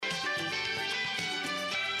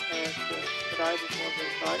tonight is one of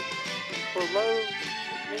those nights. For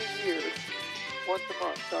many years, once a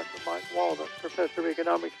month, Dr. Mike Walden, professor of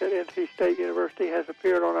economics at NC State University, has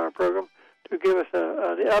appeared on our program to give us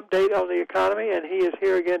an update on the economy, and he is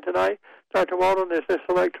here again tonight. Dr. Walden, is this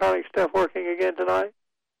electronic stuff working again tonight?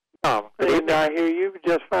 And I hear you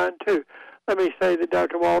just fine, too. Let me say that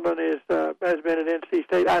Dr. Walden has been at NC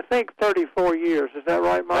State, I think, 34 years. Is that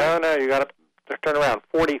right, Mike? No, you got to turn around.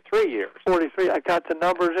 43 years. 43. I got the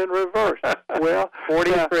numbers in reverse. Well,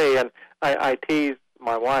 43, and I tease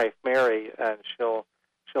my wife, Mary, and she'll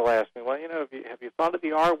ask me, well, have you thought of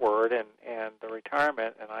the R word and the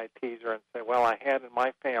retirement? And I tease her and say, well, I had in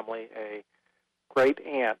my family a great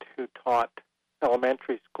aunt who taught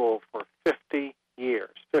elementary school for 50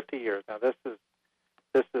 years. 50 years. Now this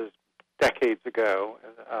is decades ago,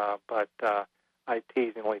 but I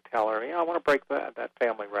teasingly tell her, I want to break that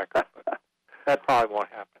family record, but that probably won't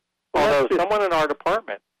happen. Although someone in our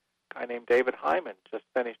department, a guy named David Hyman, just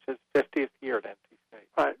finished his 50th year at NC State.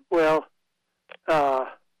 Right. Well,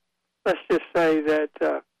 let's just say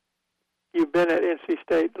that you've been at NC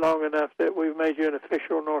State long enough that we've made you an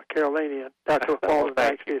official North Carolinian. Dr. Walden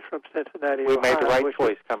actually is from Cincinnati, We Ohio, made the right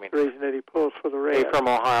choice coming. The reason that he pulls for the Reds. Me from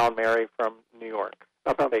Ohio and Mary from New York,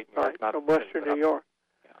 upstate New York, not from Western New York.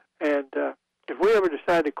 Yeah. And if we ever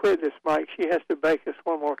decide to quit this, Mike, she has to bake us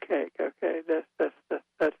one more cake. Okay,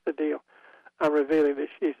 that's the deal. I'm revealing that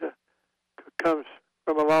she comes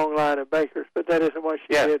from a long line of bakers, but that isn't what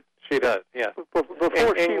she did. She does. Yes. Before she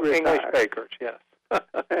retired. English bakers. Yes.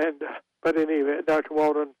 And but in any event, Dr.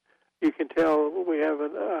 Walden, you can tell we have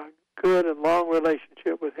a good and long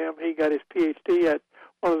relationship with him. He got his Ph.D. at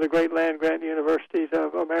one of the great land-grant universities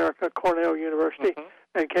of America, Cornell University,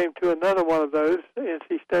 and came to another one of those,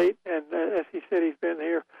 NC State. And as he said, he's been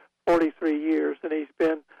here 43 years, and he's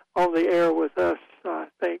been on the air with us, I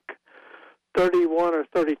think, 31 or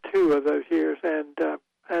 32 of those years, and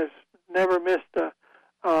has never missed a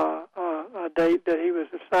date that he was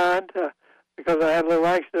assigned. Because I had a little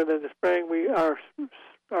accident in the spring,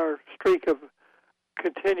 our streak of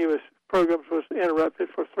continuous programs was interrupted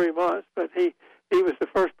for 3 months. But he was the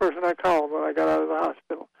first person I called when I got out of the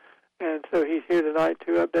hospital, and so he's here tonight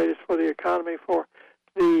to update us for the economy for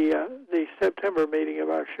the September meeting of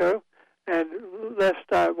our show. And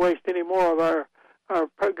lest I waste any more of our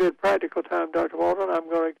good practical time, Dr. Walden, I'm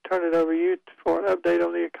going to turn it over to you for an update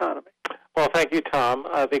on the economy. Well, thank you, Tom.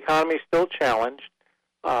 The economy is still challenged.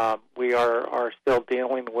 We are still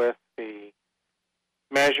dealing with the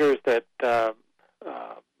measures that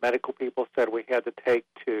medical people said we had to take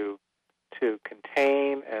to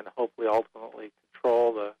contain and hopefully ultimately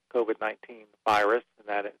control the COVID-19 virus,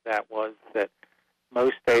 and that was that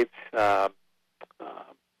most states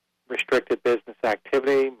restricted business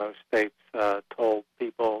activity. Most states told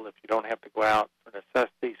people if you don't have to go out for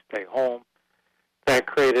necessity, stay home. That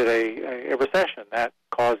created a recession. That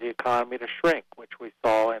caused the economy to shrink, which we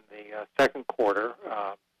saw in the second quarter,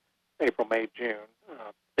 April, May, June,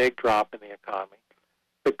 big drop in the economy.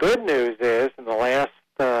 The good news is in the last,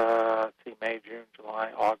 May, June,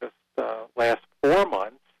 July, August, last 4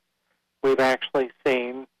 months, we've actually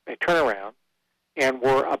seen a turnaround, and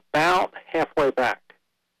we're about halfway back.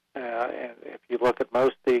 And if you look at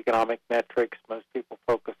most of the economic metrics, most people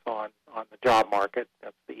focus on the job market.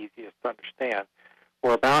 That's the easiest to understand.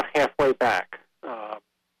 We're about halfway back.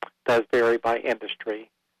 Does vary by industry,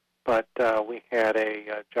 but we had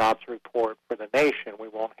a jobs report for the nation. We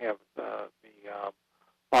won't have the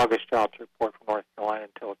August jobs report from North Carolina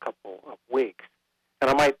until a couple of weeks. And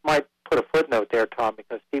I might put a footnote there, Tom,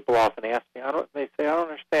 because people often ask me, they say, I don't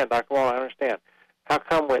understand, Dr. Wall, I don't understand. How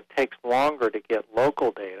come it takes longer to get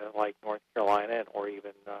local data like North Carolina or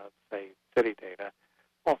even, say, city data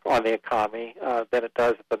on the economy than it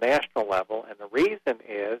does at the national level? And the reason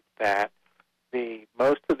is that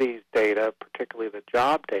most of these data, particularly the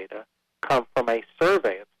job data, come from a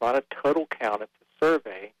survey. It's not a total count, it's a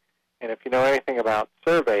survey. And if you know anything about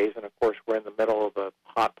surveys, and of course we're in the middle of a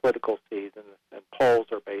hot political season and polls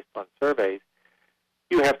are based on surveys,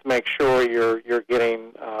 you have to make sure you're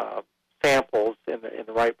getting samples in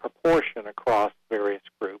the right proportion across various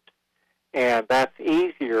groups. And that's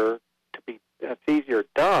easier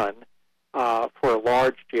done for a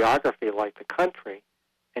large geography like the country,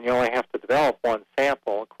 and you only have to develop one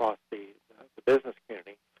sample across the business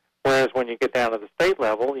community. Whereas when you get down to the state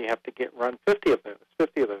level, you have to run 50 of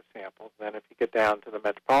those samples. Then if you get down to the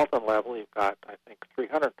metropolitan level, you've got, I think,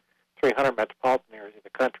 300 metropolitan areas in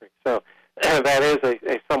the country. So that is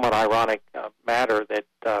a somewhat ironic matter that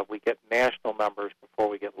we get national numbers before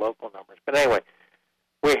we get local numbers. But anyway,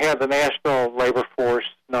 we had the national labor force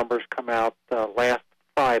numbers come out last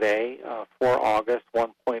Friday for August,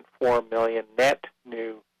 1.4 1.4 million net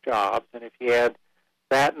new jobs, and if you add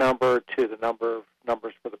that number to the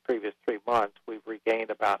numbers for the previous 3 months, we've regained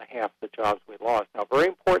about half the jobs we lost. Now, very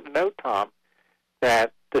important to note, Tom,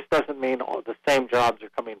 that this doesn't mean all the same jobs are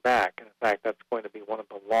coming back. And in fact, that's going to be one of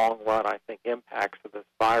the long-run, I think, impacts of this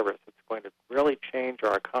virus. It's going to really change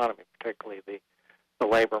our economy, particularly the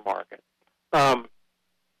labor market.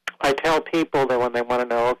 I tell people that when they want to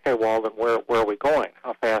know, okay, well, then where are we going?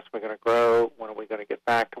 How fast are we going to grow? When are we going to get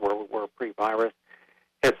back to where we were pre-virus?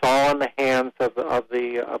 It's all in the hands of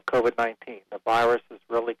COVID-19. The virus is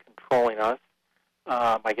really controlling us.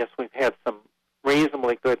 I guess we've had some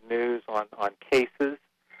reasonably good news on cases,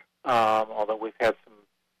 although we've had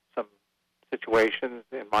some situations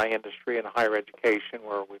in my industry in higher education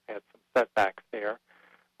where we've had some setbacks there.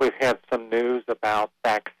 We've had some news about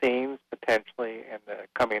vaccines potentially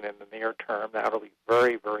coming in the near term. That'll be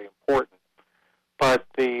very, very important. But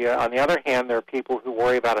on the other hand, there are people who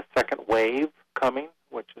worry about a second wave coming,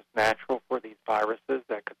 which is natural for these viruses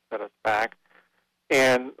that could set us back.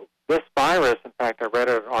 And this virus, in fact, I read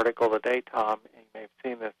an article today, Tom, and you may have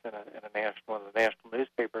seen this in one of the national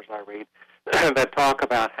newspapers I read, that talk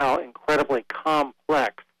about how incredibly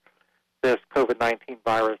complex this COVID-19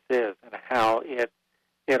 virus is and how it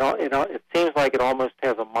seems like it almost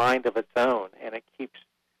has a mind of its own, and it keeps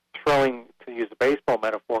throwing, to use a baseball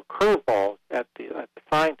metaphor, curveballs at the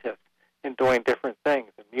scientists in doing different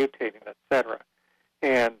things and mutating, et cetera.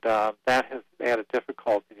 And that has added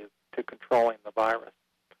difficulty to controlling the virus.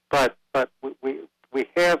 But we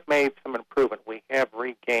have made some improvement. We have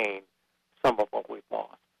regained some of what we've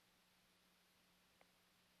lost.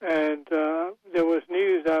 And there was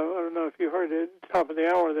news, I don't know if you heard it at the top of the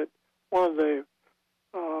hour, that one of the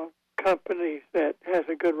companies that has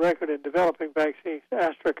a good record in developing vaccines,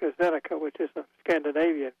 AstraZeneca, which is a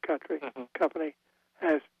Scandinavian company,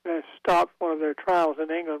 has stopped one of their trials in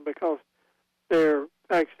England because their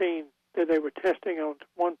vaccine that they were testing on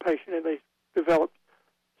one patient, and they developed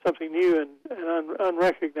something new and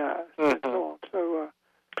unrecognized, and so on. So,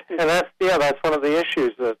 and that's one of the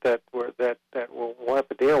issues that we'll have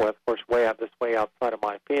to deal with. Of course, way outside of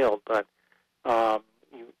my field, but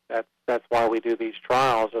that's why we do these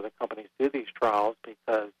trials, or the companies do these trials,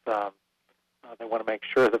 because they want to make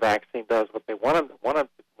sure the vaccine does what they want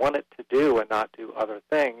it to do and not do other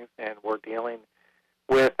things. And we're dealing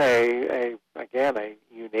with a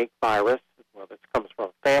unique virus. Well, this comes from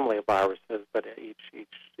a family of viruses, but each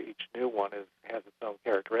new one has its own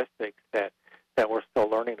characteristics that we're still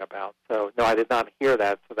learning about. So, no, I did not hear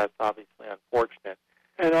that, so that's obviously unfortunate.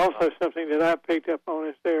 And also something that I picked up on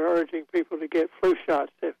is they're urging people to get flu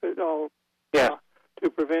shots if at all, to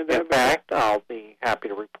prevent that. In fact, I'll be happy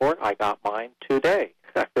to report I got mine today.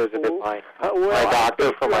 I visited my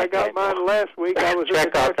doctor for my I got mine last week. I was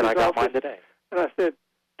checked up, and I got mine today. And I said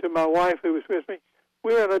to my wife, who was with me,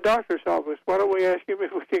 we're in a doctor's office. Why don't we ask him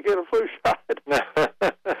if we can get a flu shot?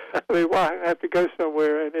 I mean, why I have to go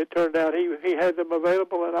somewhere? And it turned out he had them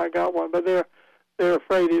available, and I got one. But they're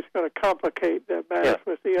afraid it's going to complicate that matter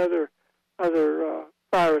with the other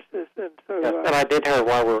viruses. And so, and I did hear,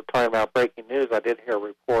 while we were talking about breaking news, I did hear a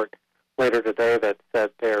report later today that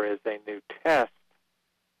said there is a new test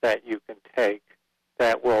that you can take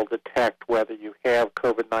that will detect whether you have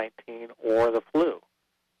COVID-19 or the flu.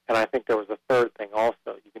 And I think there was a third thing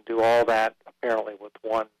also. You can do all that apparently with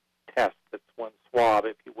one test. That's one swab,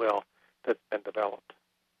 if you will, that's been developed.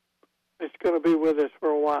 It's going to be with us for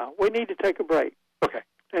a while. We need to take a break. Okay.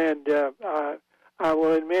 And I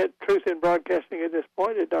will admit, truth in broadcasting at this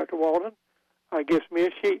point, that Dr. Walden gives me a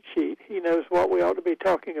cheat sheet. He knows what we ought to be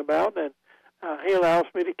talking about, and he allows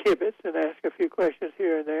me to kibitz and ask a few questions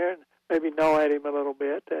here and there, and maybe gnaw at him a little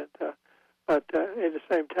bit. And but at the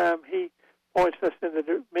same time, he points us in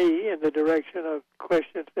the direction of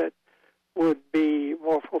questions that would be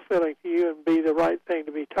more fulfilling to you and be the right thing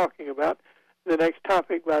to be talking about. The next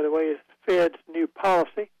topic, by the way, is Fed's new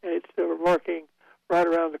policy. It's lurking right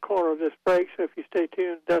around the corner of this break, so if you stay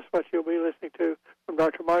tuned, that's what you'll be listening to from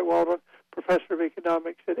Dr. Mike Walden, Professor of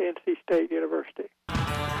Economics at NC State University.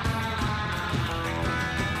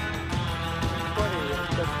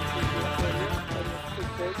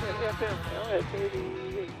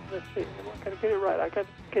 Let's see, I'm going to get it right. I got to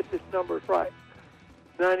get this numbers right.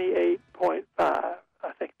 98.5. I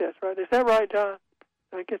think that's right. Is that right, John?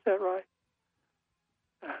 Did I get that right?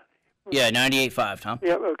 Yeah, 98.5, Tom.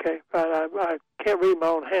 Yep, okay. I can't read my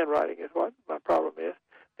own handwriting is what my problem is.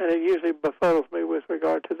 And it usually befuddles me with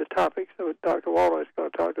regard to the topics that Dr. Walden is going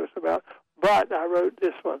to talk to us about. But I wrote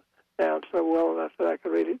this one down so well enough that I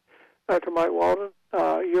could read it. Dr. Mike Walden,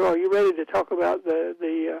 are you ready to talk about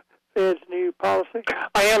the Fed's new policy?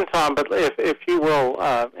 I am, Tom, but if you will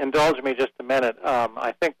indulge me just a minute,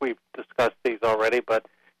 I think we've discussed these already, but,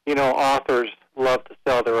 authors love to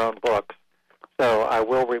sell their own books. So I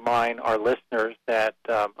will remind our listeners that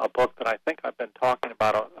a book that I think I've been talking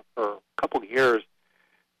about for a couple of years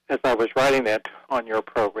as I was writing it on your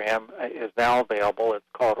program is now available. It's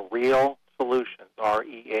called Real Solutions,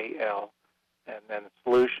 R-E-A-L, and then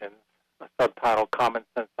Solutions, a subtitle, Common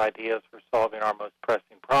Sense Ideas for Solving Our Most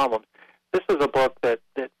Pressing Problems. This is a book that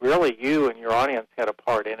really you and your audience had a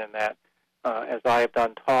part in that as I have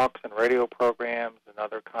done talks and radio programs and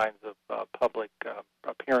other kinds of public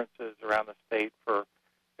appearances around the state for,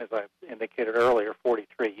 as I indicated earlier,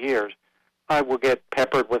 43 years, I will get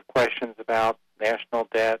peppered with questions about national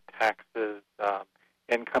debt, taxes,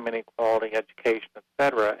 income inequality, education,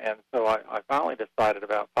 etc. And so I finally decided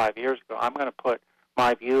about 5 years ago I'm going to put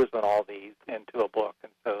my views on all these into a book.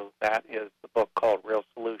 And so that is the book called Real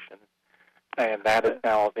Solutions, and that is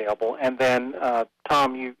now available. And then,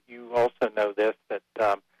 Tom, you also know this, that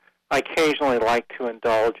I occasionally like to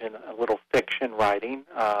indulge in a little fiction writing.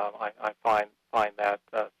 I find that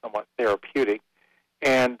somewhat therapeutic.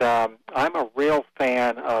 And I'm a real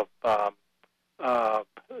fan of, Tom,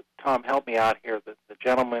 help me out here, the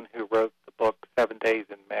gentleman who wrote the book 7 Days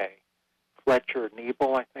in May. Fletcher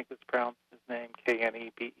Nebel, I think is pronounced his name,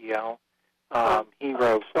 Knebel. He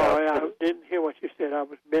wrote... Sorry, I didn't hear what you said. I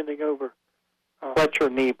was bending over. Fletcher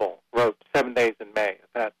Nebel wrote 7 Days in May. Is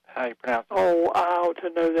that how you pronounce it? Oh, I ought to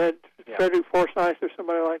know that. Yeah. Frederick Forsyth or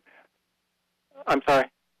somebody like that. I'm sorry?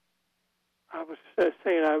 I was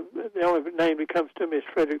saying the only name that comes to me is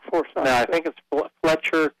Frederick Forsyth. No, I think it's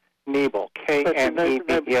Fletcher Nebel, Knebel.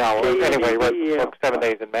 Anyway, he wrote the book 7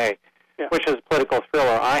 Days in May, which is a political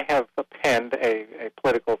thriller. I have penned a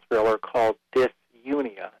political thriller called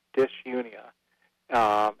Disunia,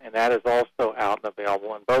 and that is also out and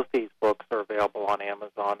available. And both these books are available on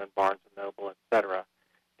Amazon and Barnes & Noble, etc.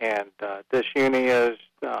 And Disunia is,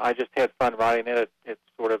 I just had fun writing it. It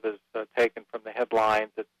sort of is taken from the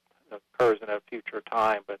headlines. It occurs in a future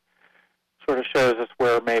time, but sort of shows us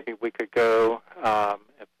where maybe we could go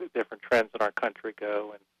if different trends in our country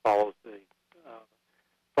go, and follows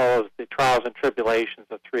the trials and tribulations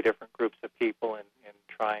of three different groups of people in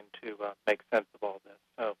trying to make sense of all this.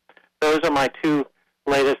 So those are my two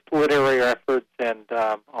latest literary efforts, and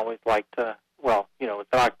always like to, it's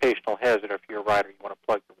an occupational hazard if you're a writer, you want to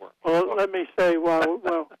plug your work. Well, let me say, while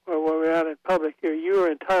we're out in public here, you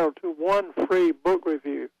are entitled to one free book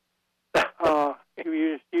review.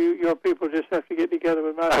 Your people just have to get together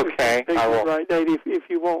with my okay, I will. Right date if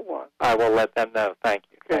you want one. I will let them know. Thank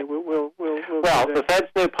you. Okay, we'll the Fed's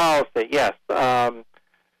new policy, yes. The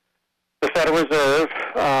Federal Reserve,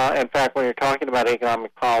 in fact, when you're talking about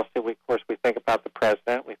economic policy, of course, we think about the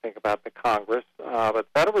President, we think about the Congress, but the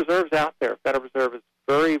Federal Reserve's out there. Federal Reserve is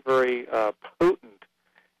very, very potent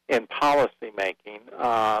in policy making.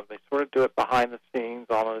 They sort of do it behind the scenes,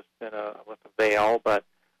 almost with a veil, but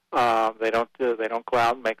they don't go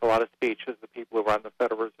out and make a lot of speeches, the people who run the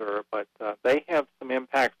Federal Reserve, but they have some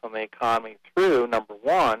impacts on the economy through, number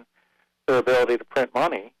one, their ability to print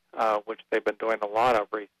money, which they've been doing a lot of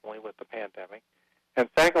recently with the pandemic, and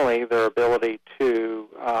secondly, their ability to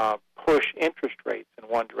push interest rates in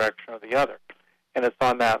one direction or the other. And it's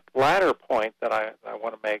on that latter point that I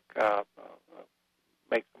want to make some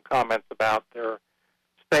comments about their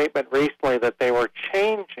statement recently that they were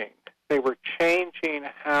changing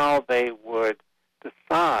how they would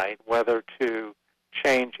decide whether to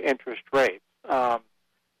change interest rates.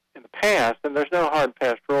 In the past, and there's no hard and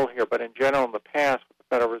fast rule here, but in general in the past what the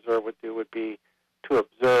Federal Reserve would do would be to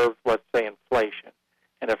observe, let's say, inflation.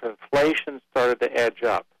 And if inflation started to edge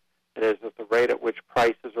up, that is, if the rate at which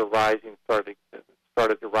prices are rising started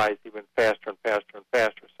to rise even faster and faster and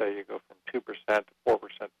faster, say you go from 2% to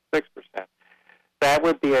 4% to 6%, that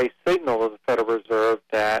would be a signal to the Federal Reserve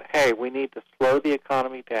that, hey, we need to slow the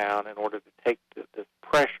economy down in order to take this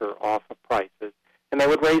pressure off of prices, and they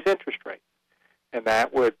would raise interest rates. And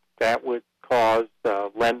that would cause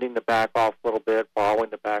lending to back off a little bit, borrowing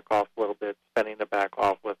to back off a little bit, spending to back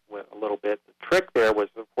off with a little bit. The trick there was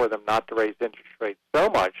for them not to raise interest rates so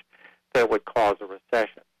much that it would cause a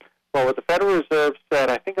recession. Well, what the Federal Reserve said,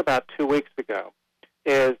 I think about 2 weeks ago,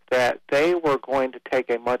 is that they were going to take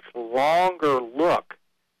a much longer look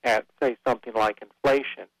at, say, something like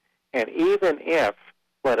inflation. And even if,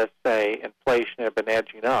 let us say, inflation had been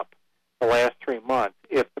edging up the last 3 months,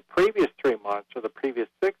 if the previous 3 months or the previous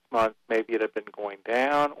 6 months, maybe it had been going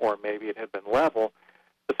down or maybe it had been level,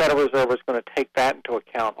 the Federal Reserve was going to take that into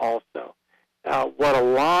account also. What a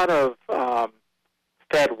lot of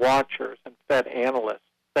Fed watchers and Fed analysts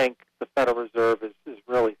think the Federal Reserve is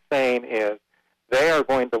really saying is they are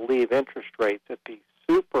going to leave interest rates at these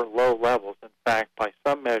super low levels. In fact, by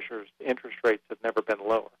some measures, interest rates have never been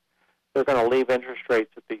lower. They're going to leave interest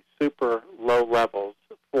rates at these super low levels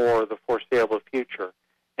for the foreseeable future,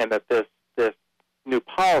 and that this new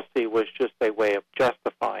policy was just a way of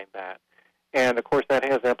justifying that. And, of course, that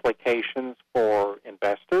has implications for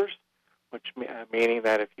investors, which meaning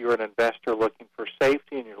that if you're an investor looking for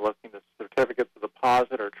safety and you're looking at certificates of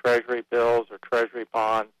deposit or Treasury bills or Treasury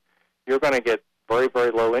bonds, you're going to get very,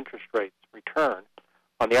 very low interest rates return.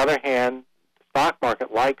 On the other hand, the stock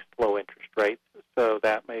market likes low interest rates, so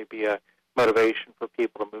that may be a motivation for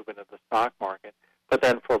people to move into the stock market. But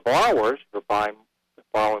then for borrowers, if you're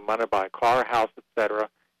borrowing money to buy a car, house, etc.,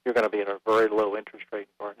 you're going to be in a very low interest rate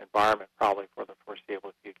environment probably for the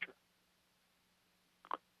foreseeable future.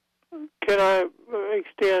 Can I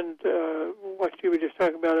extend what you were just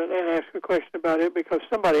talking about and ask a question about it? Because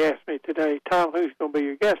somebody asked me today, Tom, who's going to be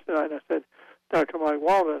your guest tonight? And I said, Dr. Mike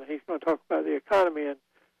Walden. He's going to talk about the economy,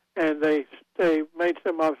 and they made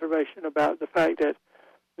some observation about the fact that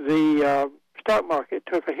the stock market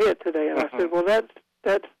took a hit today. And I said, well, that's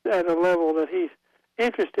at a level that he's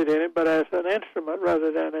interested in it, but as an instrument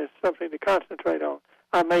rather than as something to concentrate on.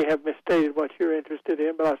 I may have misstated what you're interested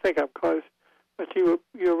in, but I think I'm close. But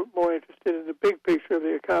you're more interested in the big picture of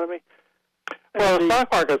the economy. Well, the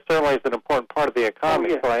stock market certainly is an important part of the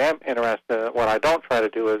economy, so I am interested. What I don't try to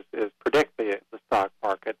do is predict the stock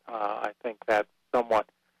market. I think that's somewhat.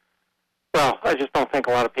 Well, I just don't think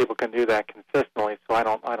a lot of people can do that consistently, so I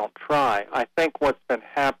don't try. I think what's been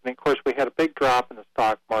happening, of course, we had a big drop in the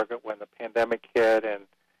stock market when the pandemic hit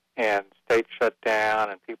and states shut down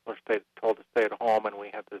and people are told to stay at home, and we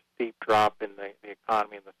had this steep drop in the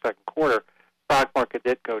economy in the second quarter. Stock market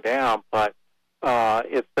did go down, but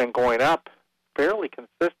it's been going up fairly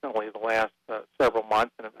consistently the last several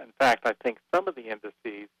months. And in fact, I think some of the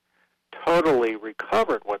indices totally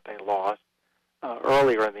recovered what they lost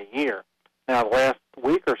earlier in the year. Now, the last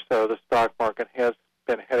week or so, the stock market has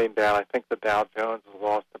been heading down. I think the Dow Jones has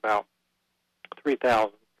lost about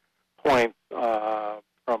 3,000 points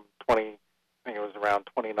from 20. I think it was around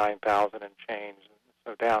 29,000 and change,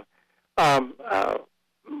 so down.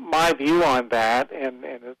 My view on that, and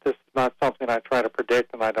this is not something I try to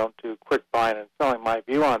predict, and I don't do quick buying and selling. My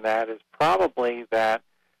view on that is probably that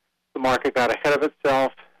the market got ahead of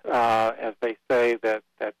itself, as they say that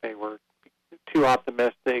they were too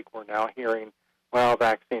optimistic. We're now hearing, well,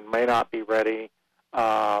 vaccine may not be ready.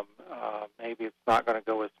 Maybe it's not going to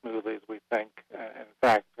go as smoothly as we think. In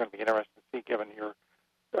fact, it's going to be interesting to see, given your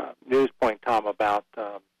news point, Tom, about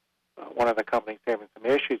one of the companies having some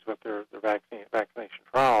issues with their vaccination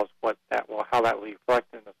trials, how that will be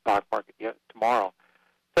reflected in the stock market yet tomorrow.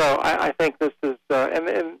 So I think this is,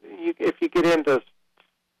 if you get into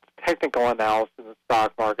technical analysis in the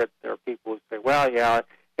stock market, there are people who say, well, yeah,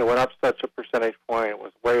 it went up such a percentage point, it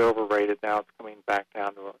was way overrated, now it's coming back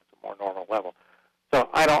down to a more normal level. So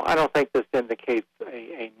I don't think this indicates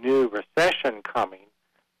a new recession coming,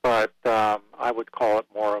 but I would call it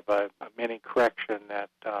more of a mini correction that,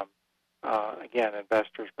 again,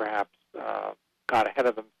 investors perhaps got ahead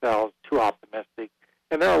of themselves, too optimistic,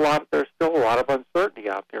 and there's still a lot of uncertainty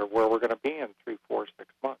out there where we're going to be in 3, 4, 6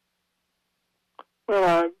 months.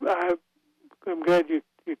 Well, I'm glad you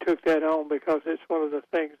took that on, because it's one of the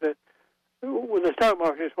things that, with the stock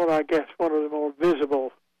market, is one of the more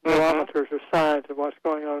visible barometers or signs of what's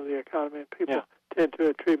going on in the economy, and people tend to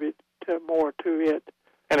attribute more to it.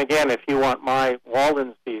 And again, if you want my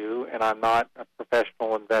Walden's view, and I'm not a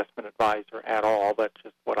professional investment advisor at all, but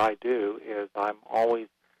just what I do is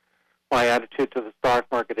my attitude to the stock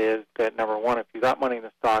market is that, number one, if you got money in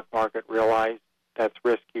the stock market, realize that's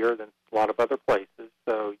riskier than a lot of other places,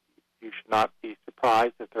 so you should not be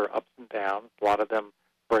surprised that there are ups and downs, a lot of them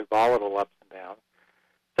very volatile ups and downs.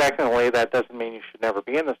 Secondly, that doesn't mean you should never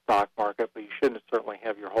be in the stock market, but you shouldn't certainly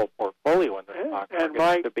have your whole portfolio in the stock market. And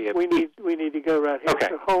Mike, we need to go right here. Okay.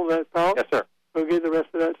 So hold that thought. Yes, sir. We'll get the rest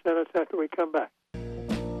of that sentence after we come back.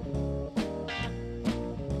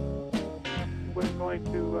 We're going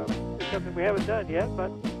to do something we haven't done yet, but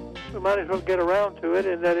we might as well get around to it,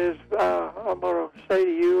 and that is I'm going to say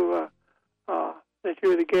to you that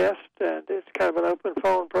you're the guest, and it's kind of an open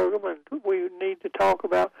phone program, and we need to talk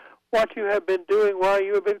about what you have been doing while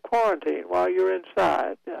you have been quarantined, while you're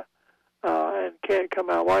inside and can't come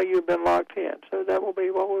out, while you've been locked in. So that will be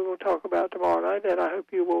what we will talk about tomorrow night, and I hope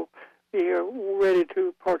you will be here ready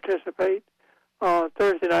to participate.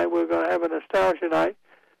 Thursday night, we're going to have a nostalgia night.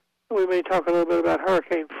 We may talk a little bit about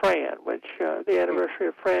Hurricane Fran, which the anniversary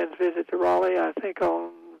of Fran's visit to Raleigh, I think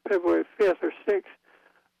on February 5th or 6th,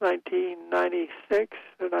 1996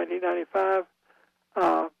 or 1995,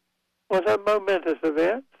 was a momentous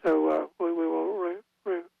event. So we will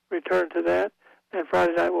return to that. And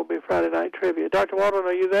Friday night will be Friday Night Trivia. Dr. Waldron,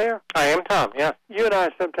 are you there? I am, Tom, yes. You and I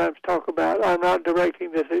sometimes talk about, I'm not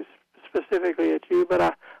directing this specifically at you, but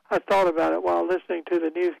I thought about it while listening to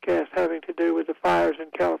the newscast having to do with the fires in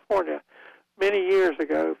California. Many years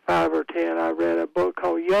ago, 5 or 10, I read a book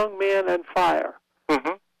called Young Men and Fire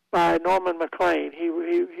by Norman Maclean. He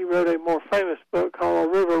wrote a more famous book called A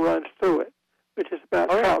River Runs Through It, which is about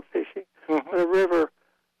trout fishing. But A River,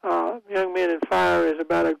 Young Men and Fire is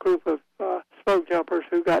about a group of smoke jumpers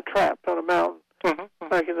who got trapped on a mountain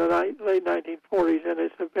back in the late 1940s, and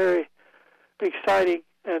it's a very exciting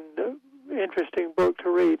and interesting book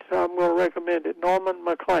to read, so I'm going to recommend it. Norman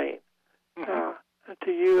Maclean, to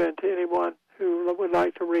you and to anyone who would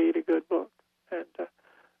like to read a good book. And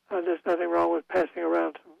there's nothing wrong with passing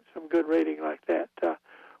around some good reading like that.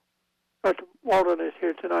 Dr. Waldron is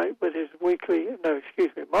here tonight with his monthly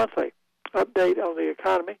update on the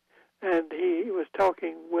economy, and he was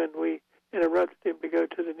talking when we interrupted him to go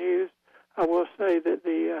to the news. I will say that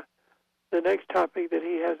the next topic that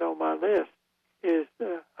he has on my list is,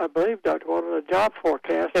 I believe, Dr. Waldron, a job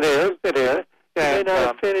forecast. It is. You may not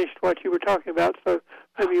have finished what you were talking about, so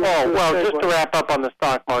maybe you want to just to wrap up on the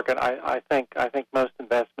stock market, I think most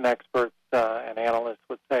investment experts and analysts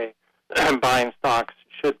would say buying stocks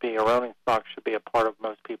or owning stocks should be a part of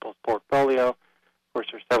most people's portfolio. Of course,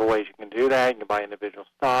 there's several ways you can do that. You can buy individual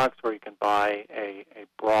stocks, or you can buy a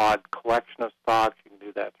broad collection of stocks. You can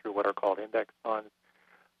do that through what are called index funds.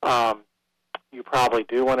 You probably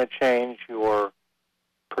do want to change your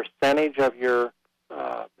percentage of your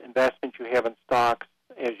investment you have in stocks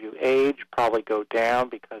as you age. Probably go down,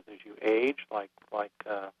 because as you age, like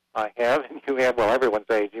I have, and you have, well, everyone's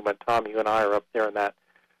aging, but Tom, you and I are up there in that,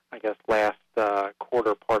 I guess, last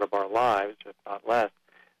quarter part of our lives, if not less.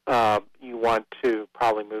 You want to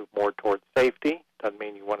probably move more towards safety. Doesn't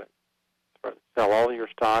mean you want to sell all of your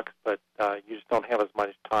stocks, but you just don't have as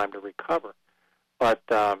much time to recover. But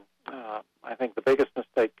I think the biggest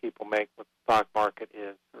mistake people make with the stock market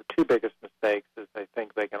or two biggest mistakes, is they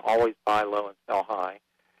think they can always buy low and sell high.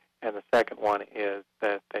 And the second one is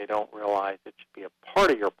that they don't realize it should be a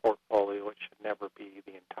part of your portfolio. It should never be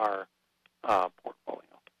the entire portfolio.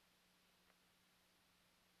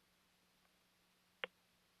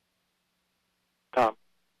 Tom?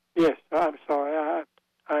 Yes, I'm sorry.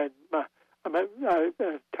 I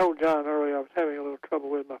told John earlier I was having a little trouble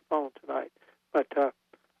with my phone tonight. But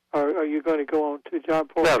are you going to go on to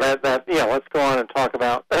job forecast? No, let's go on and talk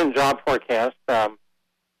about job forecast.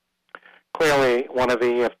 Clearly, one of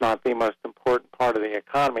the, if not the most important part of the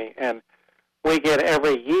economy. And we get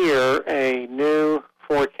every year a new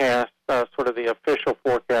forecast, sort of the official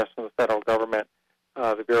forecast from the federal government,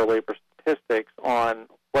 the Bureau of Labor Statistics, on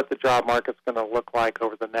what the job market's going to look like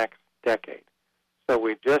over the next decade. So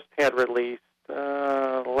we just had released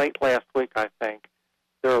late last week, I think,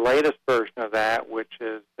 their latest version of that, which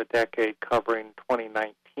is the decade covering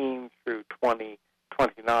 2019 through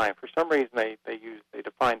 2029. For some reason, they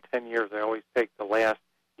define 10 years. They always take the last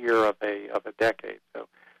year of a decade. So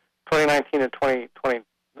 2019 and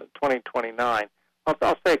 2029.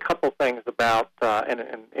 I'll say a couple things about, and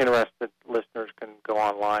interested listeners can go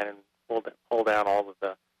online and pull down all of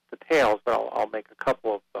the details, but I'll make a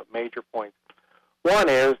couple of major points. One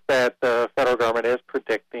is that the federal government is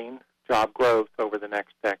predicting job growth over the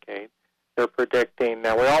next decade. They're predicting,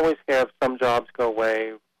 now we always have some jobs go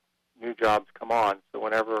away, new jobs come on. So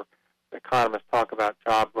whenever economists talk about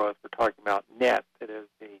job growth, we're talking about net. It is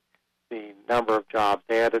the number of jobs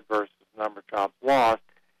added versus the number of jobs lost.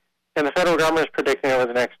 And the federal government is predicting over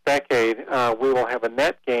the next decade we will have a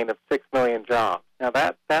net gain of 6 million jobs. Now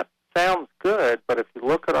that sounds good, but if you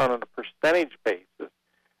look at it on a percentage basis,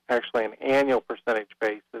 actually an annual percentage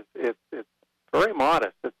basis, it's very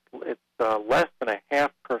modest. It's less than a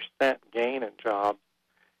 0.5% gain in jobs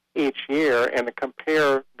each year. And to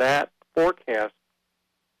compare that forecast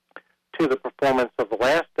to the performance of the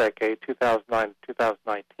last decade, 2009 to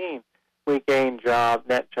 2019, we gained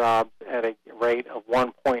net jobs at a rate of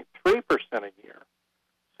 1.3% a year.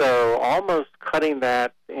 So almost cutting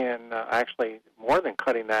that actually more than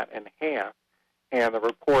cutting that in half. And the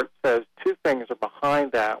report says two things are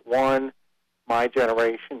behind that. One, my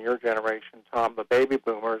generation, your generation, Tom, the baby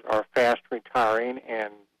boomers are fast retiring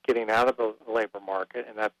and getting out of the labor market,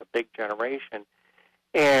 and that's a big generation.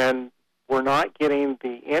 And we're not getting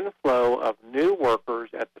the inflow of new workers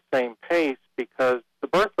at the same pace because the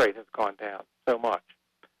birth rate has gone down so much.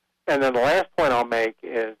 And then the last point I'll make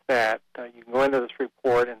is that you can go into this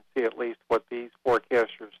report and see at least what these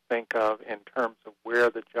forecasters think of in terms of where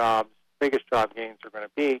the biggest job gains are going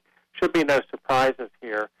to be. Should be no surprises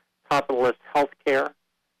here. Top of the list, healthcare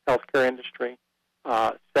industry.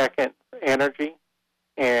 Second, energy.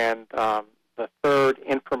 And the third,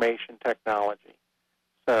 information technology.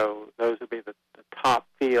 So those would be the top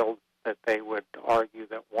fields that they would argue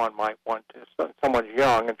that one might want to, someone's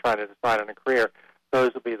young and trying to decide on a career,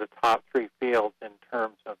 those would be the top three fields in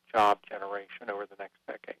terms of job generation over the next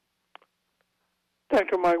decade.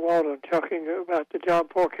 Dr. Mike Walden talking about the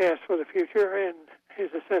job forecast for the future and his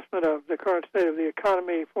assessment of the current state of the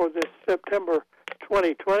economy for this September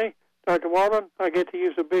 2020. Dr. Walden, I get to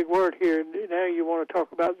use a big word here. Now you want to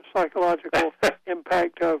talk about the psychological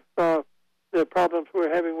impact of the problems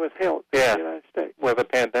we're having with health in the United States. With the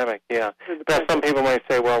pandemic, yeah. Some people might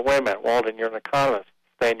say, well, wait a minute, Walden, you're an economist.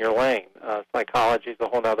 Stay in your lane. Psychology is a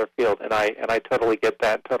whole other field, and I totally get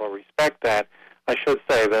that, totally respect that. I should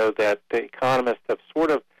say, though, that the economists have sort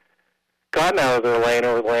of gotten out of their lane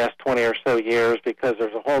over the last 20 or so years because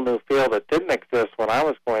there's a whole new field that didn't exist when I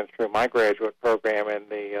was going through my graduate program in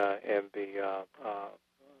the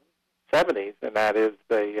 70s, and that is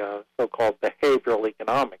the so-called behavioral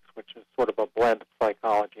economics, which is sort of a blend of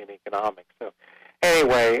psychology and economics. So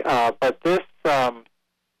anyway, but this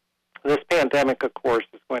pandemic, of course,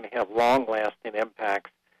 is going to have long-lasting impacts.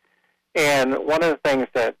 And one of the things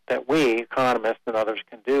that we, economists and others,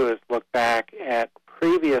 can do is look back at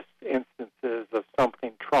previous instances of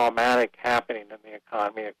something traumatic happening in the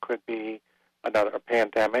economy. It could be another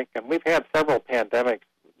pandemic, and we've had several pandemics.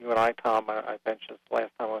 You and I, Tom, I mentioned this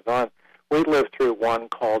last time I was on, we lived through one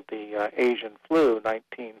called the Asian flu,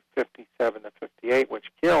 1957 to 58,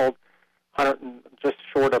 which killed just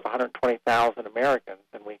short of 120,000 Americans,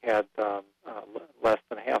 and we had less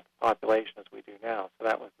than half the population as we do now. So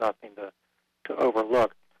that was nothing to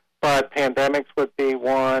overlook. But pandemics would be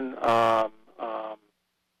one.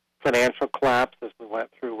 Financial collapse, as we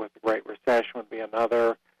went through with the Great Recession, would be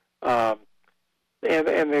another. And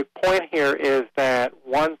the point here is that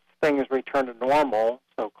once things return to normal,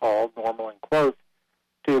 so-called normal in quotes,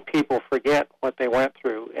 do people forget what they went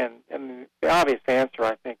through? And the obvious answer,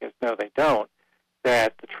 I think, is no, they don't.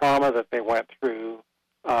 That the trauma that they went through,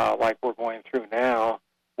 like we're going through now,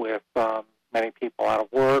 with many people out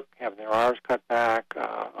of work, having their hours cut back,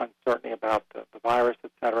 uncertainty about the virus,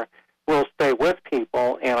 et cetera, will stay with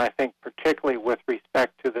people. And I think particularly with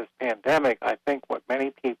respect to this pandemic, I think what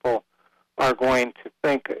many people are going to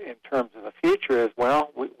think in terms of the future is,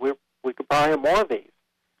 well, we could probably have more of these,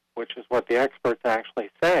 which is what the experts actually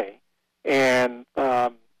say. And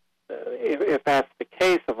if that's the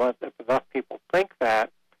case, if enough people think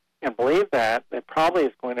that and believe that, it probably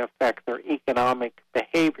is going to affect their economic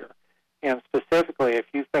behavior. And specifically, if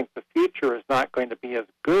you think the future is not going to be as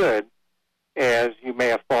good as you may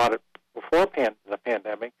have thought it before the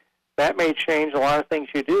pandemic, that may change a lot of things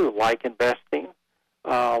you do, like investing,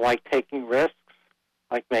 like taking risks,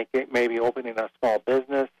 like maybe opening a small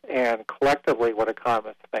business. And collectively, what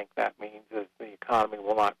economists think that means is the economy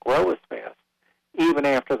will not grow as fast, even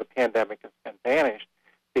after the pandemic has been banished,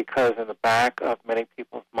 because in the back of many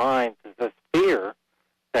people's minds is this fear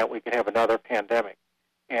that we could have another pandemic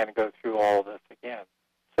and go through all of this again.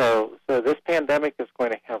 So this pandemic is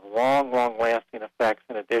going to have long, long-lasting effects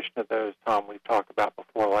in addition to those, Tom, we've talked about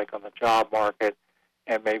before, like on the job market,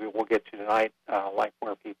 and maybe we'll get to tonight, like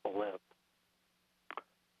where people live.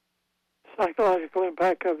 Psychological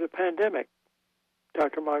impact of the pandemic.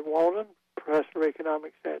 Dr. Mike Walden, Professor of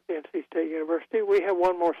Economics at NC State University. We have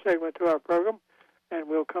one more segment to our program, and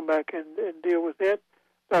we'll come back and deal with it.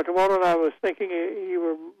 Dr. Walden, I was thinking you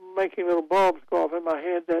were making little bulbs go off in my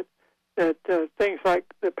head that things like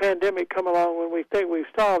the pandemic come along when we think we've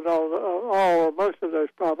solved all or most of those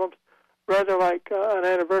problems, rather like an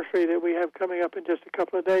anniversary that we have coming up in just a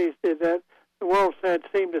couple of days did that. The world had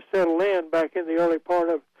seemed to settle in back in the early part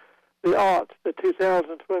of the aughts, the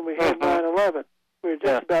 2000s, when we had 9/11. We were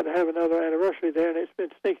just about to have another anniversary there, and it's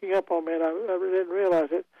been sneaking up on me, and I didn't realize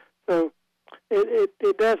it. So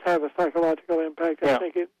it does have a psychological impact. I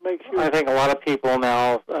think it makes you... I think a lot of people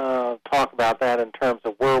now talk about that in terms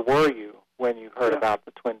of where were you when you heard about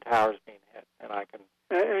the Twin Towers being hit, and I can...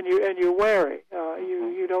 And you're wary.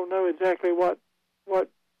 You don't know exactly what's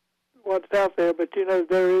out there, but you know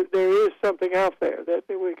there is something out there that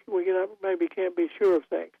we maybe can't be sure of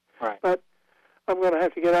things. Right. But I'm going to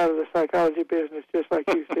have to get out of the psychology business, just like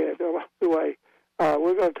you said, along the way.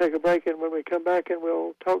 We're going to take a break, and when we come back, and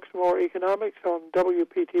we'll talk some more economics on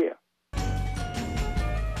WPTF.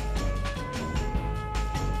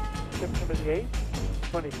 September the 8th,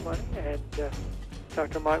 2020, and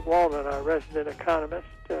Dr. Mike Walden, our resident economist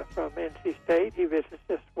from NC State. He visits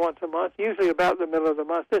us once a month, usually about the middle of the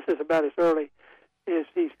month. This is about as early is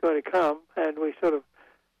he's going to come, and we sort of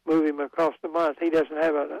move him across the month. He doesn't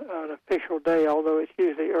have an official day, although it's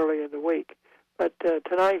usually early in the week. But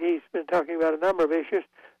tonight he's been talking about a number of issues.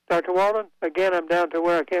 Dr. Walden, again, I'm down to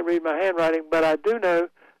where I can't read my handwriting, but I do know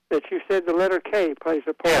that you said the letter K plays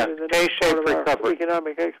a part in the next part of our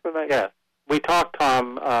economic explanation. Yes. We talked,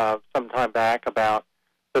 Tom, some time back about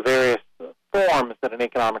the various forms that an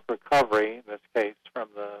economic recovery, in this case from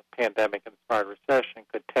the pandemic-inspired recession,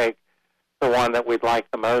 could take. The one that we'd like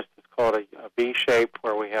the most is called a V-shape,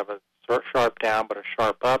 where we have a sharp down but a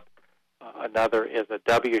sharp up. Another is a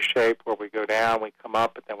W-shape, where we go down, we come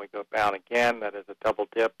up, but then we go down again. That is a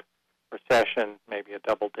double-dip recession, maybe a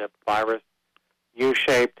double-dip virus.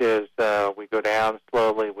 U-shaped is we go down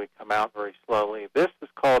slowly, we come out very slowly. This is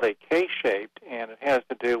called a K-shaped, and it has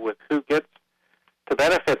to do with who gets to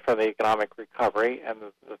benefit from the economic recovery. And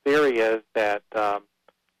the theory is that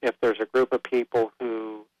if there's a group of people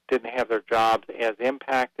who didn't have their jobs as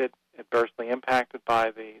adversely impacted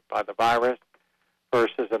by the virus,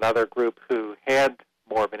 versus another group who had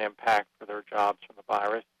more of an impact for their jobs from the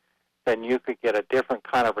virus, then you could get a different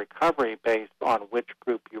kind of recovery based on which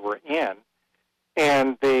group you were in.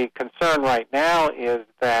 And the concern right now is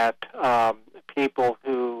that people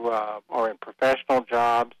who are in professional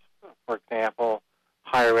jobs, for example,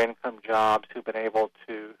 higher income jobs, who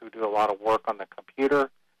do a lot of work on the computer,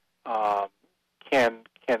 can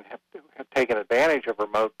have taken advantage of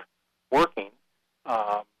remote working.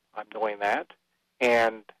 I'm doing that,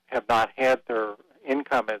 and have not had their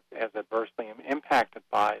income as adversely impacted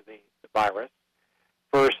by the virus,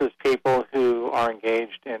 versus people who are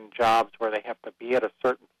engaged in jobs where they have to be at a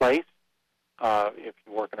certain place. If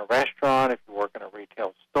you work in a restaurant, if you work in a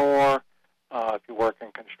retail store, if you work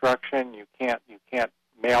in construction, you can't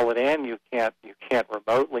mail it in. You can't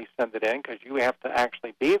remotely send it in, because you have to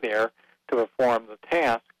actually be there to perform the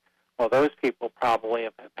task. Well, those people probably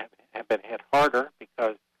have been hit harder,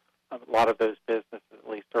 because a lot of those businesses, at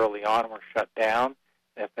least early on, were shut down.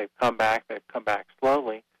 If they've come back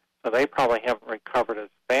slowly. So they probably haven't recovered as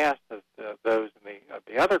fast as those in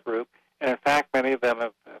the other group. And in fact, many of them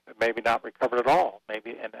have maybe not recovered at all.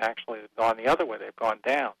 Maybe, and actually gone the other way. They've gone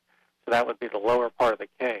down. So that would be the lower part of the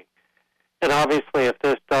K. And obviously, if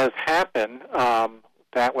this does happen,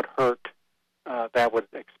 that would hurt. That would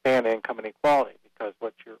expand income inequality, because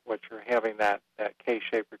what you're having that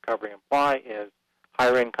K-shaped recovery imply is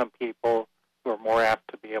higher income people who are more apt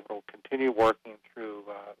to be able to continue working through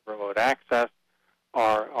remote access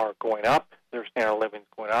are going up. Their standard of living is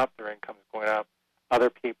going up. Their income is going up. Other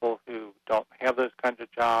people who don't have those kinds of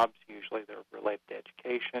jobs, usually they're related to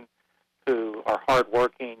education, who are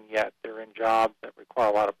hardworking, yet they're in jobs that require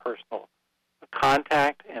a lot of personal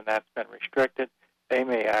contact, and that's been restricted. They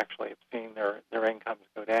may actually have seen their incomes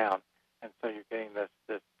go down. And so you're getting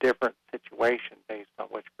this different situation based on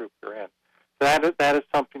which group you're in. So that is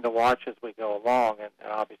something to watch as we go along, and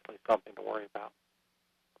obviously something to worry about.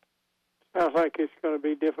 Sounds like it's going to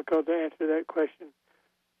be difficult to answer that question,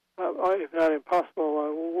 if not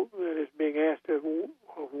impossible. That is being asked of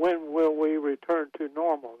when will we return to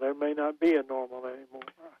normal? There may not be a normal anymore.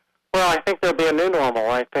 Well, I think there'll be a new normal.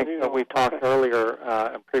 I think that we talked earlier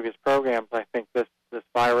in previous programs. I think this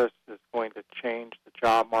virus is going to change the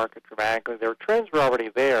job market dramatically. Their trends were already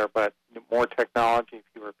there, but more technology,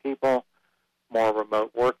 fewer people, more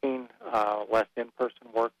remote working, less in-person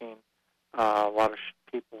working. A lot of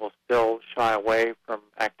people will still shy away from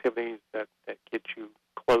activities that get you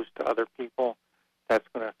close to other people. That's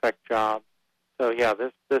going to affect jobs. So, yeah,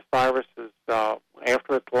 this virus is,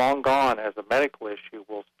 after it's long gone as a medical issue,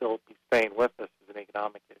 will still be staying with us as an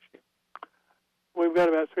economic issue. We've got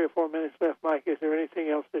about 3 or 4 minutes left, Mike. Is there anything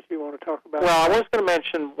else that you want to talk about? Well, I was going to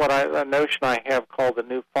mention a notion I have called the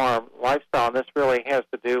new farm lifestyle, and this really has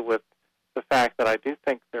to do with the fact that I do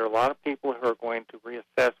think there are a lot of people who are going to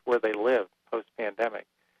reassess where they live post-pandemic.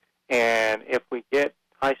 And if we get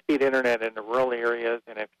high-speed internet in the rural areas,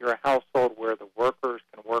 and if you're a household where the workers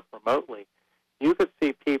can work remotely, you could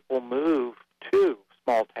see people move to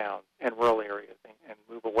small towns and rural areas and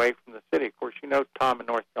move away from the city. Of course, you know, Tom, in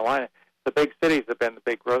North Carolina, the big cities have been the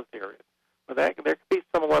big growth areas. But there could be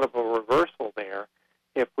somewhat of a reversal there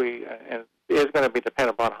if and it is going to be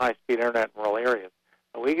dependent upon high-speed internet in rural areas.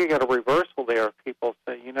 But we could get a reversal there if people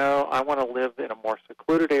say, you know, I want to live in a more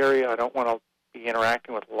secluded area. I don't want to be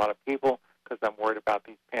interacting with a lot of people because I'm worried about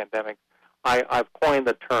these pandemics. I've coined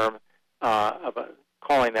the term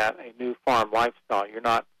calling that a new farm lifestyle. You're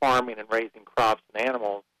not farming and raising crops and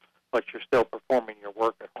animals, but you're still performing your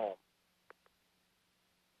work at home.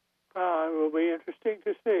 It will be interesting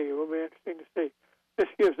to see. It will be interesting to see. This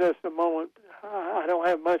gives us a moment. I don't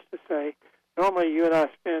have much to say. Normally, you and I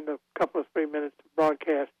spend a couple of 3 minutes to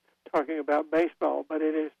broadcast talking about baseball, but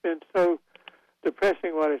it has been so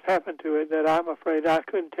depressing what has happened to it that I'm afraid I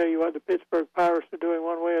couldn't tell you what the Pittsburgh Pirates are doing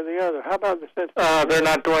one way or the other. How about the Cincinnati? They're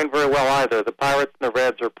not doing very well either. The Pirates and the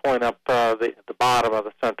Reds are pulling up the bottom of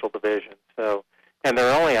the Central Division. So, and there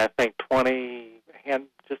are only, I think,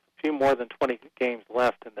 just a few more than 20 games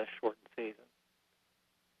left in this shortened season.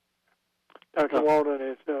 Dr. Walden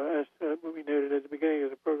is, as we noted at the beginning of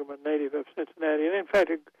the program, a native of Cincinnati, and in fact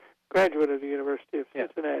a graduate of the University of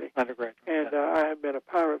Cincinnati. Yes, undergraduate. And I have been a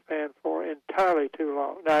Pirate fan for entirely too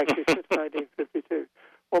long. No, actually, since 1952.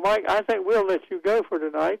 Well, Mike, I think we'll let you go for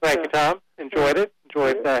tonight. Thank you, Tom. Enjoyed it.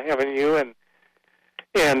 Enjoyed having you and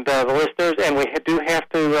the listeners. And we do have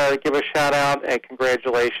to give a shout-out and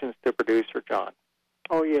congratulations to producer John.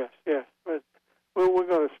 Oh, yes. But we're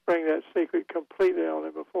going to spring that secret completely on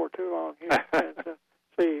him before too long here and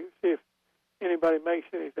see if anybody makes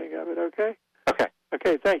anything of it, okay?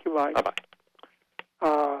 Okay, thank you, Mike.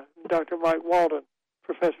 Bye-bye. Dr. Mike Walden,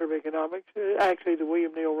 Professor of Economics, actually the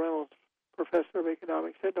William Neal Reynolds Professor of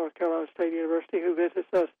Economics at North Carolina State University, who visits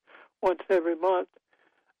us once every month.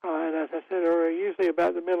 And as I said earlier, usually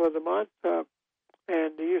about the middle of the month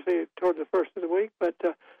and usually toward the first of the week. But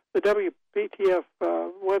the WPTF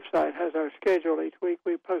website has our schedule each week.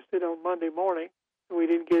 We post it on Monday morning. We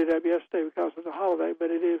didn't get it up yesterday because of the holiday,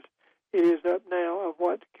 but it is up now of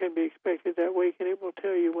what can be expected that week, and it will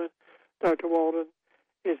tell you when Dr. Walden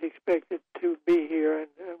is expected to be here, and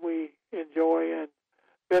we enjoy and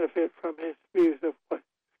benefit from his views of what's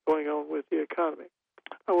going on with the economy.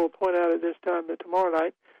 I will point out at this time that tomorrow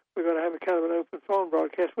night we're going to have a kind of an open phone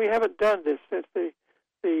broadcast. We haven't done this since the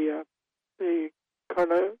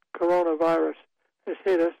coronavirus has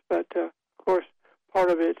hit us, but of course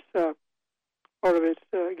part of its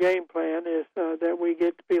game plan is that we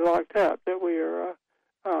get to be locked up, that we are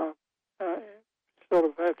sort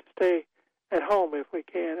of have to stay at home if we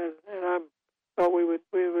can. And I thought we would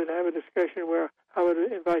have a discussion where I would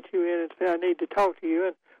invite you in and say, I need to talk to you,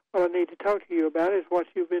 and what I need to talk to you about is what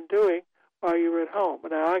you've been doing while you were at home.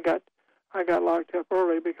 Now I got locked up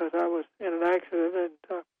early because I was in an accident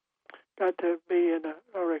and got to be in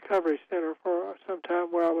a recovery center for some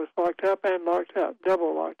time where I was locked up,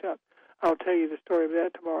 double locked up. I'll tell you the story of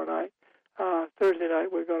that tomorrow night. Thursday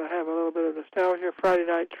night, we're going to have a little bit of nostalgia. Friday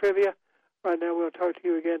night trivia. Right now, we'll talk to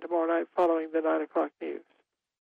you again tomorrow night following the 9 o'clock news.